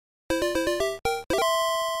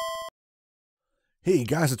Hey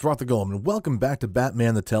guys, it's RockTheGolem, and welcome back to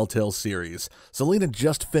Batman the Telltale series. Selina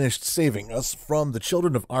just finished saving us from the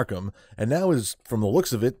children of Arkham, and now is, from the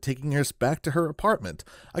looks of it, taking us back to her apartment.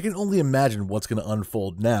 I can only imagine what's going to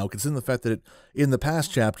unfold now, considering the fact that in the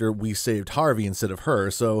past chapter we saved Harvey instead of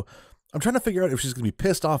her, so I'm trying to figure out if she's going to be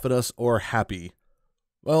pissed off at us or happy.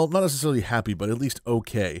 Well, not necessarily happy, but at least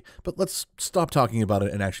okay. But let's stop talking about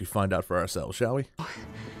it and actually find out for ourselves, shall we?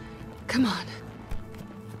 Come on.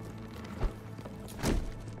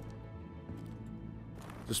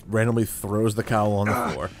 Just randomly throws the cowl on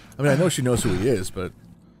the floor. I mean, I know she knows who he is, but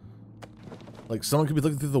like someone could be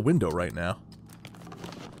looking through the window right now.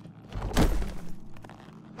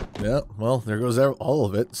 Yeah, well, there goes all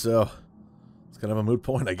of it, so it's kind of a moot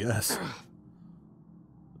point, I guess.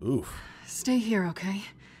 Oof. Stay here, okay?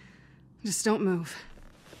 Just don't move.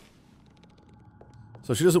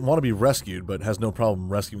 So she doesn't want to be rescued, but has no problem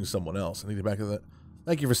rescuing someone else. I need to back to that.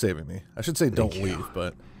 Thank you for saving me. I should say don't leave,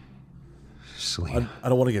 but Selina. I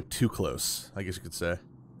don't want to get too close, I guess you could say.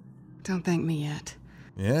 Don't thank me yet.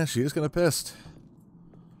 Yeah, she is kind of pissed.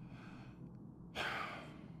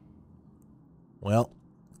 Well,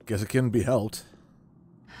 guess it can be helped.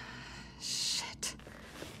 Shit.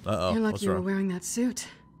 Uh-oh, You're lucky what's you were wrong? wearing that suit.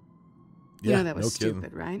 Yeah, You know that was no stupid,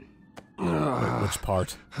 kidding. right? Wait, which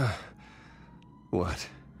part? What?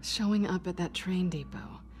 Showing up at that train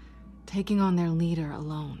depot. Taking on their leader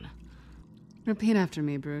alone. Repeat after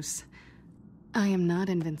me, Bruce. I am not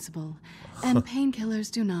invincible, and painkillers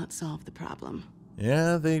do not solve the problem.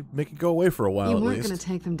 Yeah, they make it go away for a while You at weren't least. going to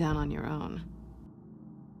take them down on your own.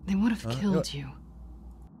 They would have killed you.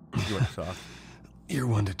 You want to talk? You're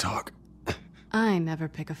one to talk. I never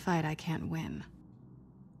pick a fight I can't win.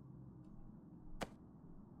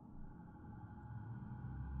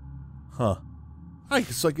 Huh.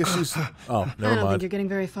 So I guess she's... Oh, I never don't think mind. you're getting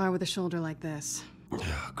very far with a shoulder like this.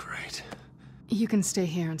 Oh, great. You can stay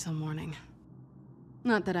here until morning.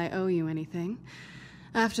 Not that I owe you anything.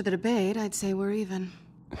 After the debate, I'd say we're even.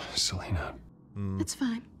 Selina. It's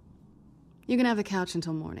fine. You can have the couch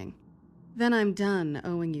until morning. Then I'm done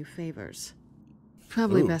owing you favors.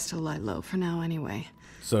 Probably Ooh. best to lie low for now anyway.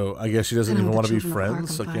 So I guess she doesn't I know even the want to be children of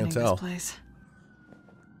friends? Arkham I can't finding this tell. place.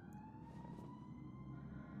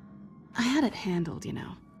 I had it handled, you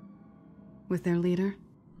know. With their leader.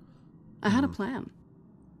 I had a plan.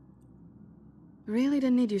 Really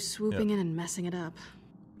didn't need you swooping in and messing it up.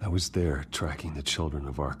 I was there tracking the children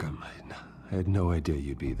of Arkham. I had no idea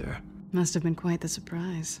you'd be there. Must have been quite the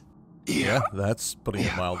surprise. Yeah, that's putting it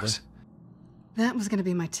it mildly. was. That was gonna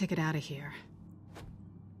be my ticket out of here.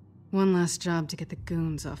 One last job to get the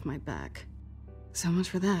goons off my back. So much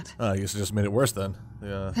for that. I guess it just made it worse then.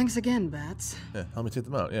 Yeah, Thanks again, Bats. yeah, help me take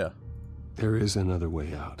them out, yeah. There is another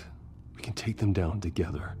way out. We can take them down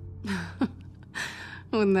together.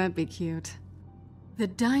 Wouldn't that be cute? The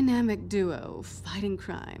dynamic duo fighting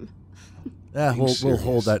crime. Yeah, we'll serious.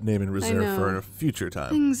 hold that name in reserve know. for a future time.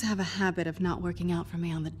 Things have a habit of not working out for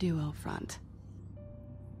me on the duo front.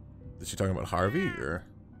 Is she talking about Harvey, or...?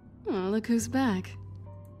 Oh, look who's back.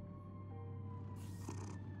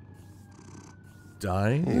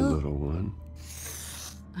 Dying? Hey, little one.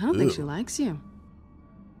 I don't think Ew. she likes you.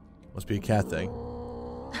 Must be a cat thing.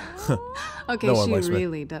 Okay, No one she likes me.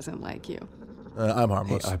 really doesn't like you. I'm Hey,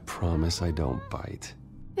 harmless. I promise I don't bite.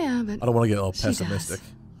 Yeah, but I don't want to get all she does. pessimistic.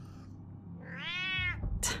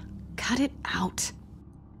 Cut it out.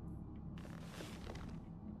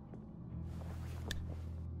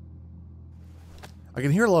 I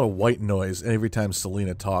can hear a lot of white noise every time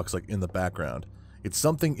Selina talks, like in the background. It's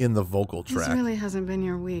something in the vocal This track. really hasn't been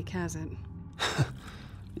your week, has it?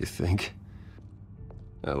 You think?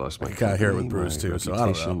 I lost my I kinda hear it with company, Bruce, my too, so I don't know.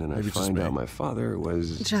 reputation, and Maybe I it's just find me. out my father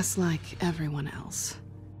was... Just like everyone else.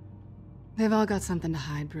 They've all got something to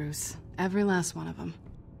hide, Bruce. Every last one of them.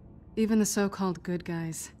 Even the so-called good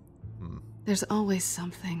guys. There's always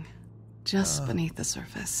something just beneath the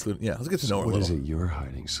surface. Yeah, let's get to know her a What is little. it you're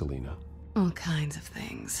hiding, Selina? All kinds of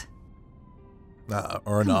things. Or Come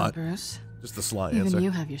on, not. Bruce. Just the sly Even answer. you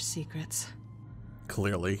have your secrets.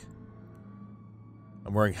 Clearly.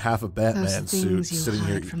 I'm wearing half a Batman suit, things you sitting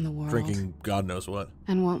here hide from the world. drinking God knows what.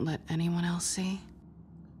 And won't let anyone else see.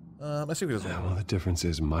 My secret doesn't Well, the difference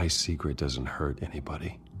is my secret doesn't hurt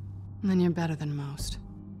anybody. Then you're better than most.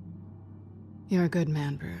 You're a good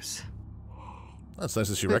man, Bruce. That's nice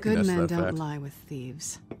that she But good recognizes men that don't fact. lie with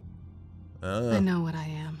thieves. I Ah, know what I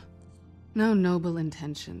am. No noble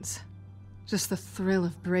intentions. Just the thrill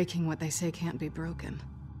of breaking what they say can't be broken.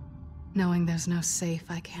 Knowing there's no safe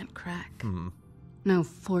I can't crack. No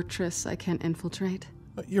fortress I can't infiltrate.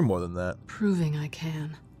 but you're more than that. Proving I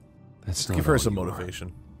can. That's not Give her all some you are.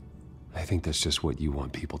 motivation. I think that's just what you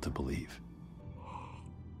want people to believe.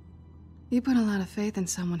 You put a lot of faith in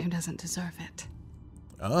someone who doesn't deserve it.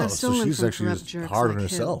 Oh, I've so stolen she's from actually corrupt just jerks hard on like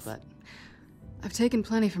herself. Hill, but I've taken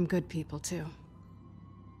plenty from good people, too.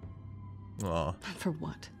 Aw. For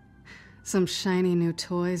what? Some shiny new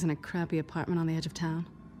toys and a crappy apartment on the edge of town?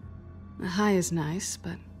 The high is nice,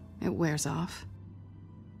 but it wears off.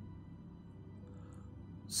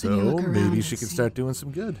 Then you So look around maybe and she can see start doing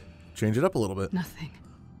some good. Change it up a little bit. nothing.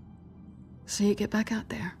 So you get back out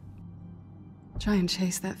there. Try and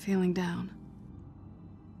chase that feeling down.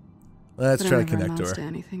 Let's But try it to never connect to amounts her. to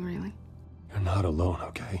anything, really. You're not alone,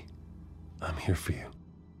 okay? I'm here for you.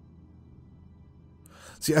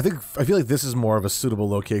 See, I feel like this is more of a suitable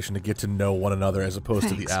location to get to know one another as opposed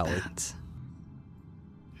to the Thanks, alley. Bats.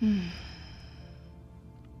 You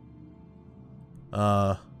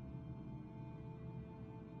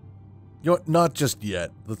know what? Not just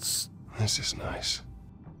yet. Let's. This is nice.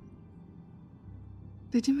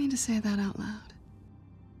 Did you mean to say that out loud?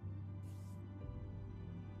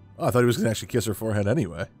 Oh, I thought he was going to actually kiss her forehead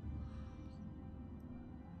anyway.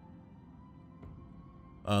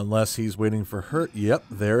 Unless he's waiting for her. Yep,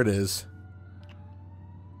 there it is.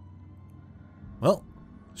 Well,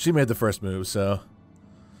 she made the first move, so...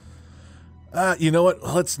 you know what?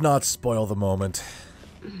 Let's not spoil the moment.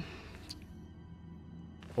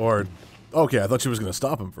 Or... Okay, I thought she was going to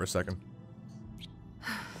stop him for a second.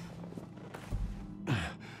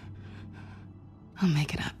 I'll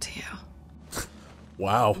make it up to you.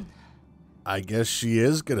 Wow. I guess she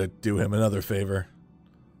is going to do him another favor.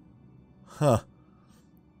 Huh.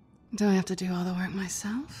 Do I have to do all the work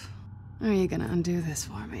myself? Or are you gonna undo this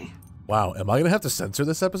for me? Wow, am I going to have to censor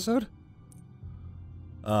this episode?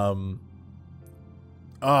 Oh,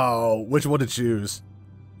 which one to choose?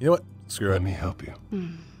 You know what? Screw it. Let me help you.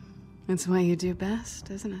 It's what you do best,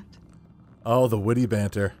 isn't it? Oh, the witty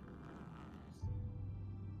banter.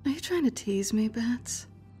 Are you trying to tease me, Bats?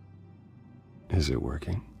 Is it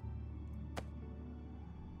working?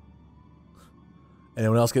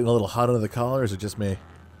 Anyone else getting a little hot under the collar, or is it just me?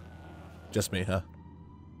 Just me, huh?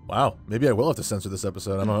 Wow, maybe I will have to censor this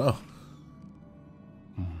episode. I don't know.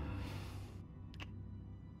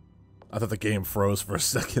 I thought the game froze for a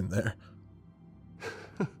second there.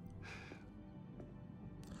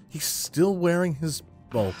 He's still wearing his...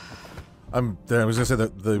 Well, I was going to say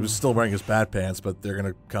that he was still wearing his bat pants, but they're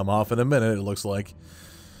going to come off in a minute, it looks like.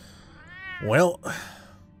 Well,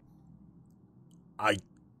 I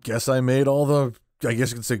guess I made all the, I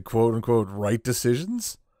guess you could say, quote-unquote, right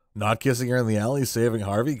decisions? Not kissing her in the alley, saving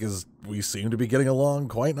Harvey, because we seem to be getting along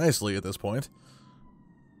quite nicely at this point.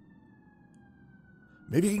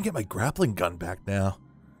 Maybe I can get my grappling gun back now.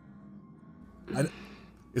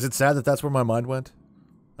 Is it sad that that's where my mind went?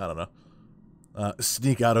 I don't know.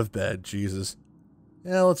 Sneak out of bed, Jesus.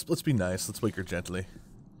 Yeah, let's be nice. Let's wake her gently.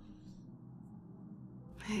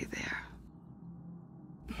 Hey there.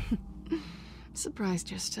 Surprised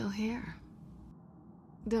you're still here.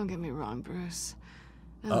 Don't get me wrong, Bruce.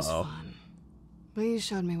 That was fun. But you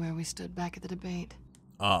showed me where we stood back at the debate.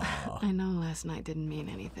 I know last night didn't mean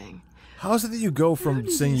anything. How is it that you go from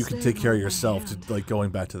saying you can take care of yourself to, like,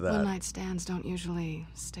 going back to that? One-night stands don't usually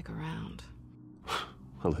stick around.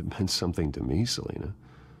 Well, it meant something to me, Selena.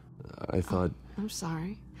 I thought... I'm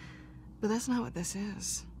sorry, but that's not what this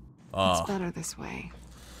is. It's better this way.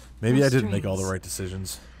 Maybe No I didn't make all the strings. right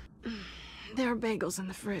decisions. There are bagels in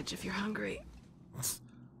the fridge if you're hungry.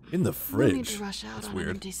 In the No fridge? need to rush out That's on weird.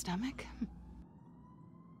 an empty stomach.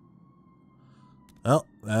 Well,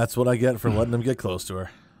 that's what I get for letting him get close to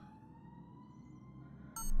her.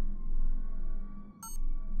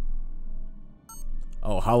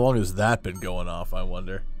 Oh, how long has that been going off, I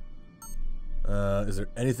wonder? Is there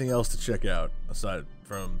anything else to check out aside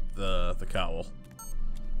from the cowl?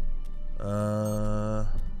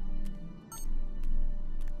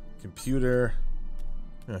 Computer.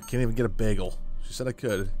 I can't even get a bagel. She said I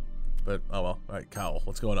could, but oh well. All right, cowl.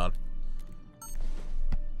 What's going on?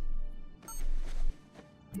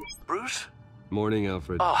 Bruce? Morning,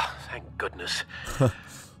 Alfred. Oh, thank goodness. Where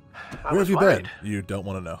have you worried. been? You don't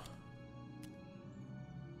want to know.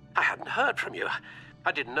 I hadn't heard from you.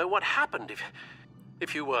 I didn't know what happened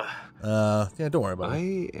if you were... Yeah, don't worry about it.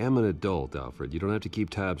 I am an adult, Alfred. You don't have to keep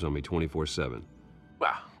tabs on me 24/7.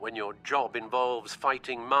 Well, when your job involves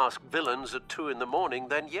fighting masked villains at 2 in the morning,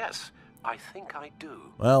 then yes, I think I do.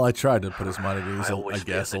 Well, I tried to put his mind at ease, I always I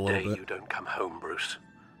guess, a fear the little day bit. you don't come home, Bruce.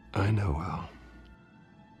 I know, Al.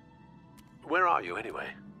 Where are you, anyway?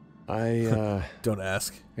 Don't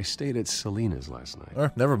ask. I stayed at Selena's last night.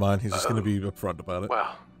 Or, never mind. He's just going to be upfront about it.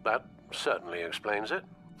 Well, that certainly explains it.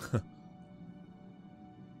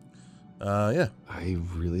 Yeah. I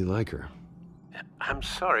really like her. I'm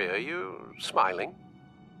sorry, are you smiling?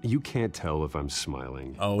 You can't tell if I'm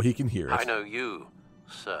smiling. Oh, he can hear it. I know you,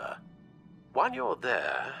 sir. While you're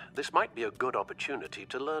there, this might be a good opportunity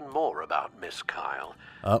to learn more about Miss Kyle.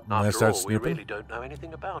 When I After start all, we snooping? really don't know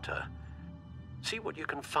anything about her. See what you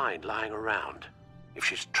can find lying around. If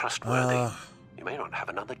she's trustworthy, you may not have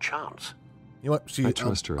another chance. You know what? I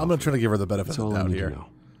trust her, I'm going to try to Alfred. give her the benefit That's of all the I doubt need to here. know.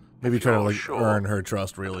 Maybe try to You're like sure? earn her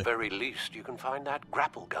trust, At really. the very least, you can find that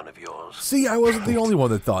grapple gun of yours. See, I wasn't the only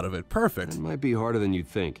one that thought of it. Perfect. It might be harder than you'd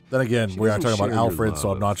think. Then again, She we aren't doesn't talking about share your Alfred, so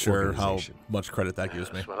love I'm not of sure how organization. much credit that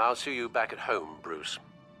gives me. Yes, well, I'll see you back at home, Bruce.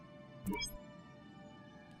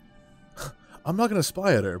 I'm not going to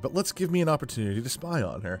spy at her, but let's give me an opportunity to spy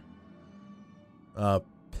on her.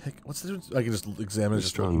 What's the? I can just examine it. There's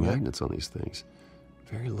Just strong looking at. magnets on these things.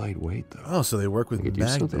 Very lightweight, though. Oh, so they work with I could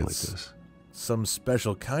use something like magnets. this. Some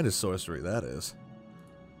special kind of sorcery, that is.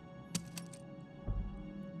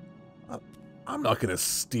 I'm not going to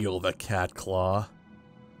steal the cat claw.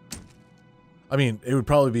 I mean, it would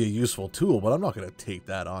probably be a useful tool, but I'm not going to take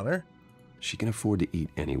that on her. She can afford to eat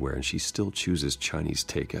anywhere, and she still chooses Chinese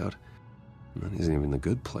takeout. And that isn't even the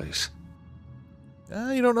good place.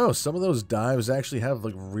 You don't know. Some of those dives actually have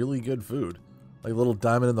like really good food. Like little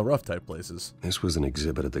diamond in the rough type places. This was an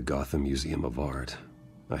exhibit at the Gotham Museum of Art.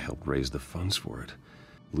 I helped raise the funds for it.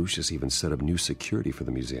 Lucius even set up new security for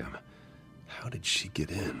the museum. How did she get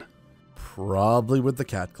in? Probably with the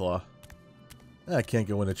cat claw. I can't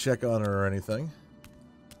go in to check on her or anything.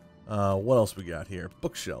 What else we got here?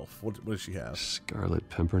 Bookshelf. What does she have? Scarlet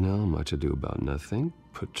Pimpernel, much ado about nothing.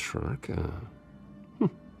 Petrarca.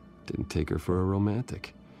 Didn't take her for a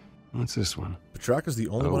romantic. What's this one? Petrarca's the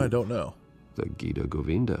only one I don't know. The Gita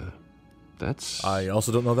Govinda. That's... I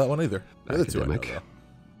also don't know that one either. The other two I know, academic.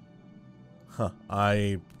 though. Huh.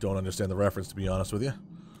 I don't understand the reference, to be honest with you.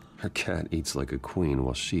 Her cat eats like a queen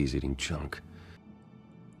while she's eating junk.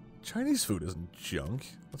 Chinese food isn't junk.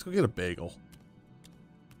 Let's go get a bagel.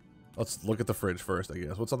 Let's look at the fridge first, I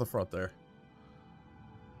guess. What's on the front there?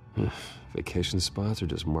 Vacation spots are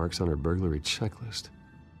just marks on her burglary checklist.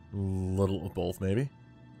 Little of both, maybe.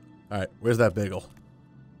 Alright, where's that bagel?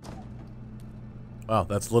 Wow,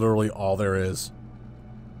 that's literally all there is.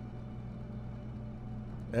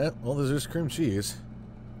 Yeah, well, there's just cream cheese.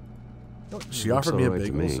 You know what, she Looks offered me a all right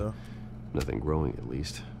to bagel, me. so... Nothing growing, at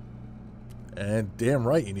least. And damn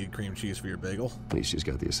right you need cream cheese for your bagel. At least she's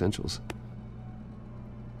got the essentials.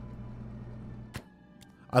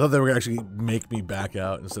 I thought they were gonna actually make me back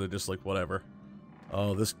out instead of just like whatever.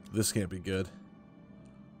 Oh, this can't be good.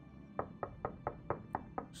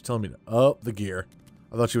 She's telling me to up the gear.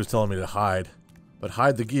 I thought she was telling me to hide, but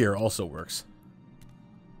hide the gear also works.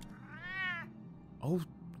 Oh,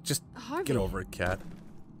 just Harvey. get over it, cat.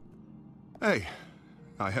 Hey,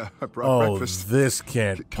 I brought breakfast. This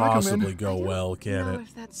can't Can I come in? possibly go I don't well, can know it?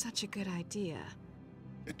 if that's such a good idea.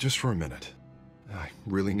 Just for a minute. I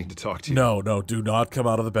really need to talk to you. No, do not come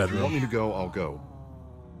out of the If you want bedroom. me to go, I'll go.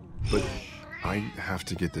 But I have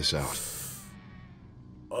to get this out.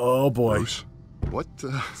 Oh boy. Bruce, what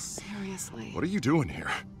Seriously. are you doing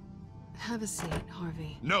here? Have a seat,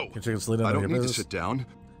 Harvey. No, Can you Selena I know don't your need to business? sit down.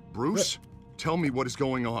 Bruce, tell me what is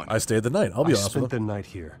going on. I stayed the night. I'll be I honest spent with you. the night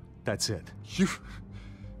here. That's it. You,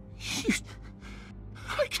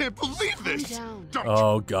 I can't believe this. down. Don't.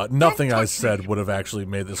 Oh god, nothing Don't I touch said me. would have actually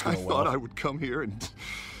made this go I well. thought I would come here and...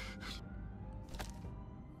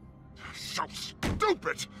 So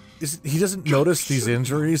stupid. He doesn't notice these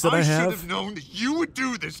injuries that I should have? have known that you would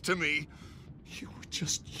do this to me. You were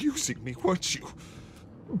just using me, weren't you?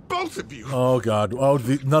 Both of you. Oh god. Oh,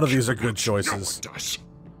 none of these are good No one choices. does.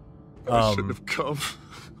 I should have come.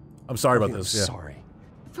 I'm sorry about I'm this. Yeah. sorry.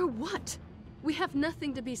 For what? We have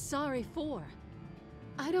nothing to be sorry for.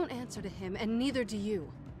 I don't answer to him, and neither do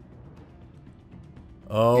you.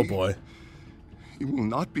 Oh boy. He will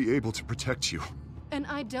not be able to protect you. And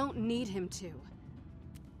I don't need him to.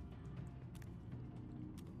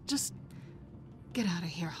 Just get out of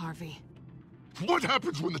here, Harvey. What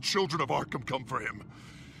happens when the children of Arkham come for him?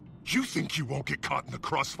 You think you won't get caught in the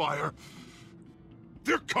crossfire?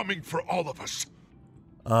 They're coming for all of us.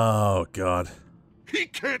 Oh god. He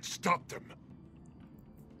can't stop them.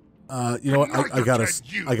 You know what? I gotta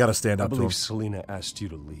You. stand I up to him. believe Selena asked you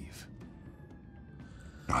to leave.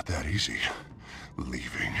 Not that easy.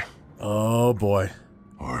 Leaving. Oh boy.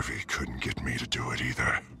 Harvey couldn't get me to do it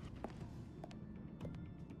either.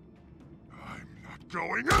 I'm not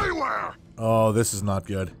going anywhere! Oh, this is not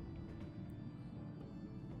good.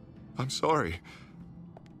 I'm sorry.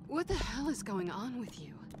 What the hell is going on with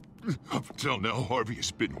you? Up until now, Harvey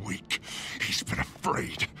has been weak. He's been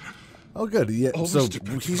afraid. Oh good. Yeah. Almost So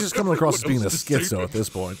depends he's on just coming across as being a everyone else to save schizo him. at this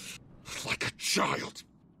point. Like a child.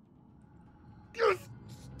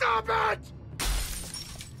 Stop it!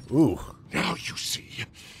 Ooh. Now you see,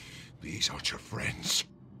 these aren't your friends.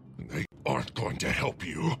 And they aren't going to help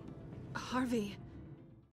you. Harvey,